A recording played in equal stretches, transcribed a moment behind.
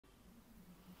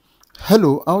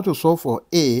Hello, how to solve for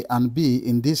a and b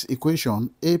in this equation.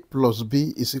 A plus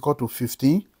b is equal to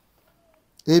 15.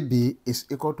 AB is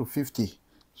equal to 50.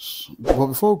 But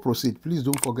before we proceed, please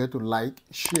don't forget to like,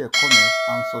 share, comment,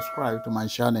 and subscribe to my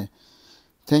channel.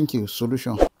 Thank you.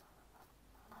 Solution.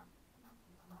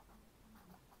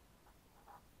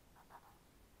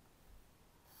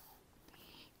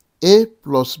 A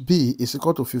plus b is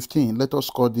equal to 15. Let us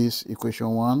call this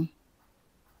equation 1.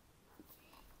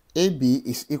 AB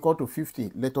is equal to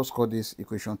 50. Let us call this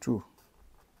equation 2.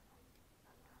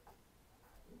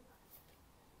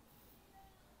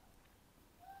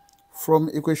 From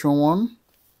equation 1,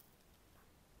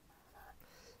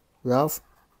 we have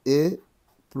A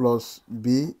plus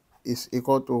B is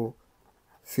equal to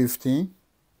 15.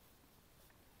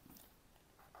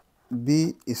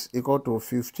 B is equal to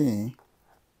 15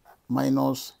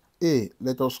 minus A.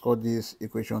 Let us call this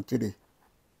equation 3.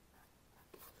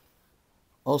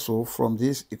 Also, from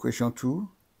this equation 2,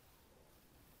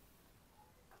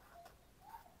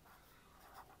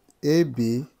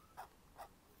 AB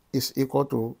is equal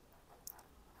to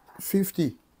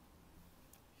 50.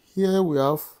 Here we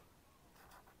have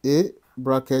A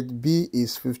bracket B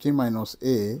is 15 minus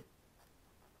A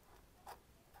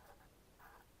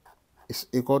is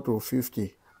equal to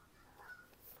 50.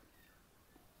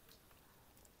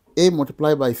 A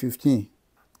multiplied by 15,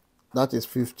 that is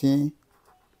 15A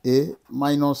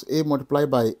minus A multiplied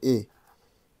by A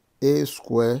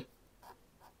square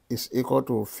is equal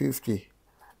to 50.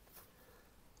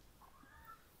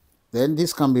 Then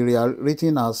this can be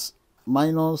written as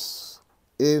minus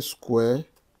A square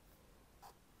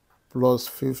plus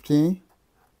 15A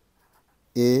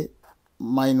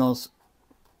minus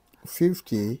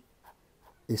 50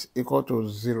 is equal to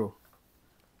 0.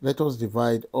 Let us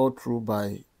divide all through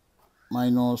by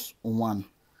minus 1.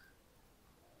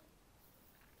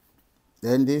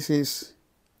 Then this is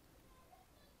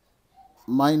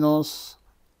minus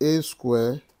A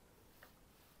square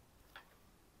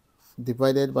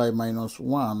divided by minus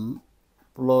 1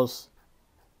 plus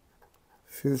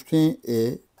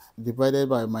 15A divided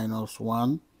by minus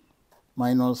 1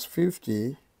 minus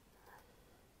 50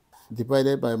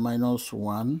 divided by minus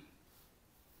 1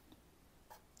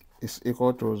 is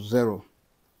equal to 0.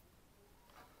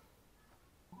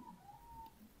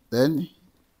 Then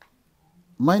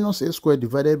minus A square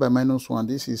divided by minus 1,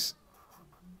 this is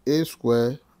A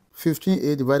square.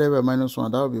 15A divided by minus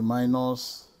 1, that will be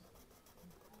minus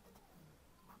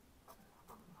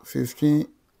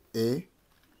 15A.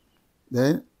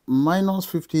 Then minus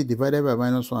 50 divided by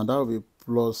minus 1, that will be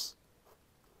plus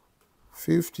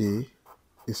 50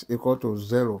 is equal to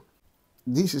 0.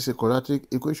 This is a quadratic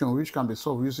equation which can be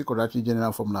solved using quadratic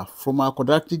general formula. From our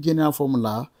quadratic general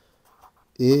formula,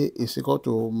 A is equal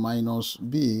to minus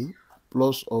B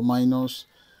plus or minus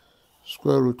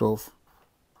square root of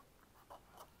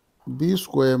B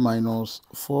square minus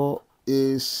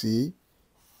 4AC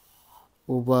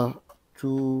over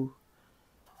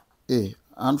 2A.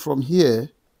 And from here,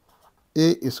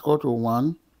 A is equal to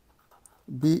 1,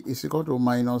 B is equal to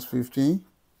minus 15,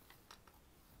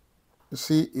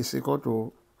 C is equal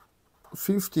to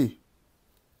 50.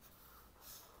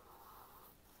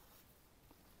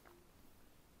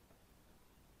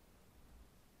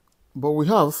 But we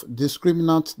have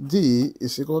discriminant D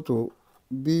is equal to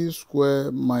B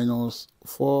square minus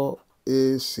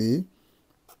 4AC.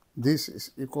 This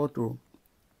is equal to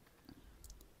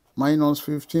minus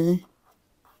 15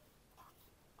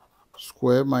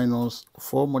 square minus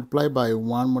 4 multiplied by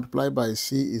 1 multiplied by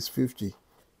C is 50.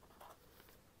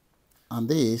 And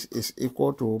this is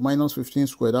equal to minus 15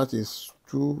 square, that is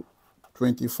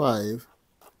 225,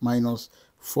 minus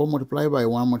 4 multiplied by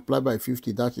 1 multiplied by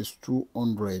 50, that is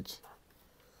 200.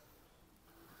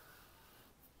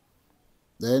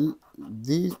 Then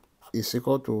D is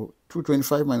equal to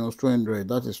 225 minus 200,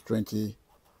 that is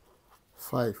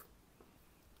 25.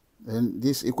 Then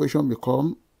this equation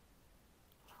becomes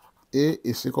A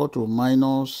is equal to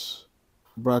minus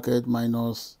bracket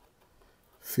minus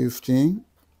 15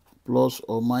 plus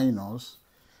or minus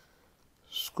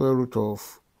square root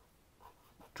of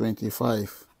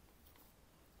 25.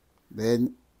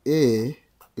 Then A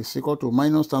is equal to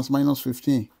minus times minus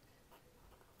 15.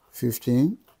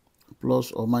 15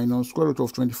 plus or minus square root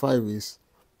of 25 is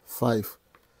 5.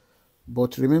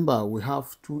 But remember, we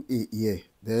have 2A here.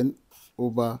 Then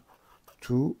over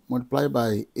 2 multiplied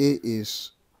by A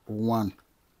is 1.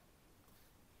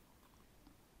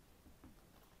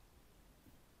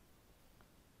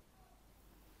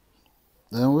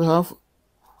 Then we have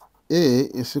A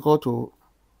is equal to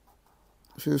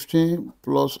 15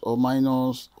 plus or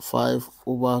minus 5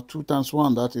 over 2 times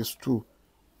 1, that is 2.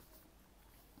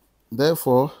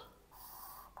 Therefore,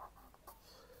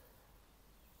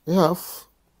 We have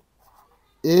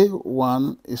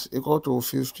A1 is equal to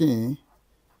 15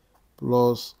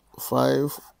 plus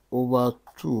 5 over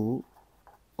 2,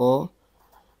 or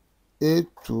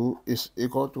A2 is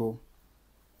equal to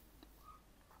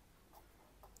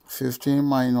 15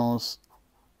 minus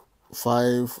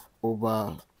 5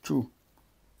 over 2.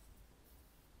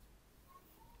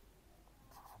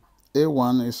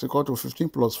 A1 is equal to 15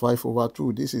 plus 5 over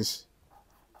 2. This is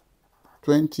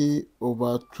 20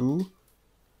 over 2,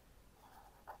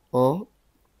 or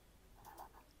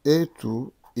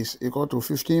A2 is equal to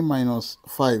 15 minus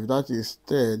 5, that is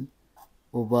 10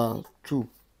 over 2.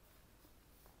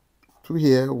 2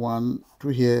 here, 1, 2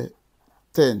 here,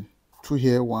 10. 2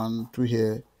 here, 1, 2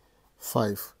 here,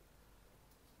 5.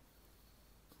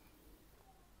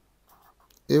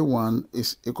 A1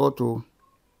 is equal to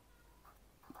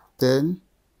 10,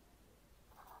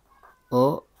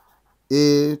 or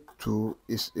A2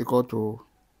 is equal to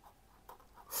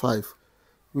 5.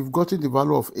 We've gotten the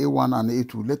value of A1 and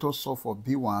A2. Let us solve for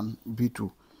B1,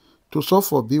 B2. To solve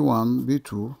for B1,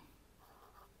 B2,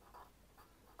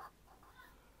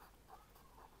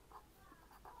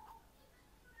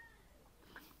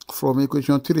 from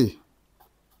equation 3,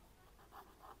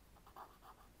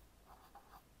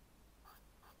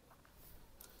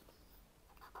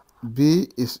 B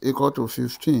is equal to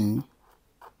 15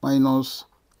 minus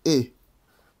A.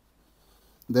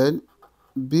 Then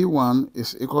B1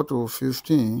 is equal to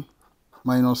 15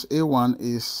 minus A1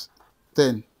 is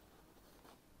 10.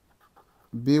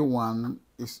 B1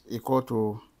 is equal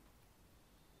to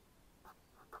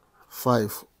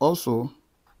 5. Also,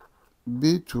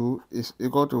 B2 is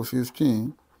equal to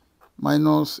 15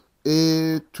 minus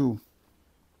A2.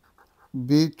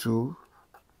 B2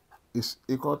 is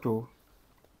equal to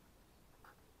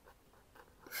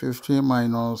 15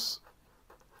 minus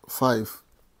 5.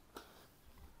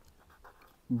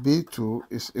 B2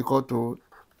 is equal to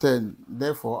 10.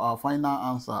 Therefore, our final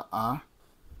answer are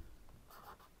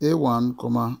A1,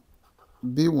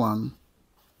 B1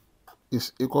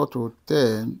 is equal to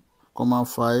 10,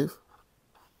 5.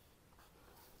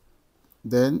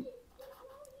 Then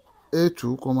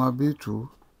A2, B2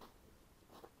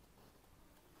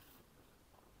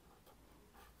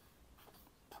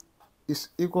 is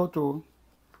equal to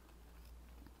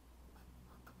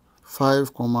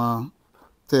 5,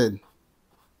 10.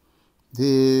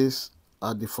 These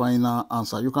are the final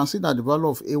answer. You can see that the value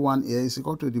of A1 here is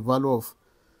equal to the value of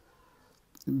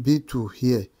B2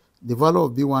 here. The value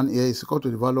of B1 here is equal to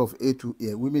the value of A2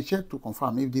 here. We may check to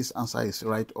confirm if this answer is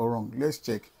right or wrong. Let's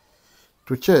check.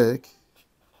 To check,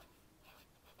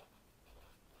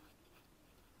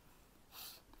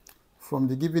 from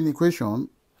the given equation,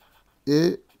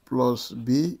 A plus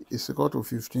B is equal to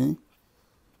 15.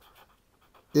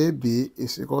 AB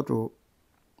is equal to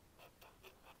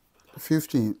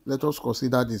 15. Let us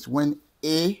consider this when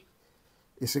A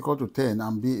is equal to 10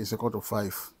 and B is equal to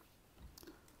 5.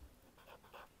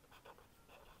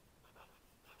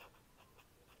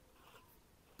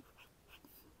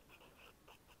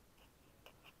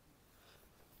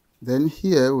 Then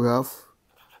here we have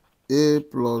A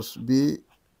plus B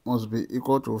must be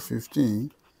equal to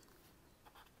 15.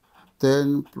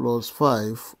 10 plus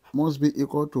 5 must be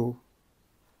equal to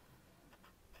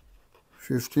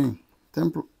 15.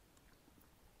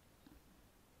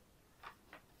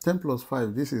 10 plus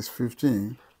 5, this is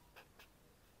 15,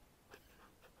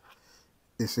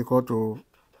 is equal to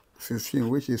 15,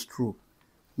 which is true.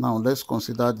 Now let's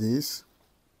consider this.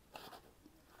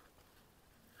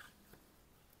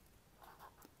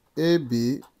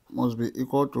 AB must be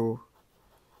equal to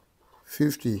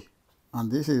 50,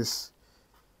 and this is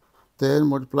 10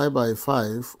 multiplied by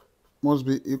 5 must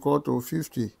be equal to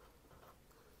 50.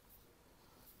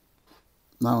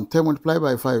 Now 10 multiplied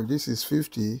by 5, this is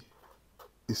 50,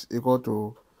 is equal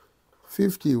to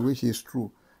 50, which is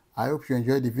true. I hope you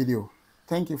enjoyed the video.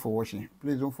 Thank you for watching.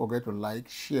 Please don't forget to like,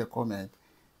 share, comment,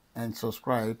 and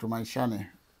subscribe to my channel.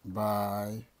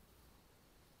 Bye.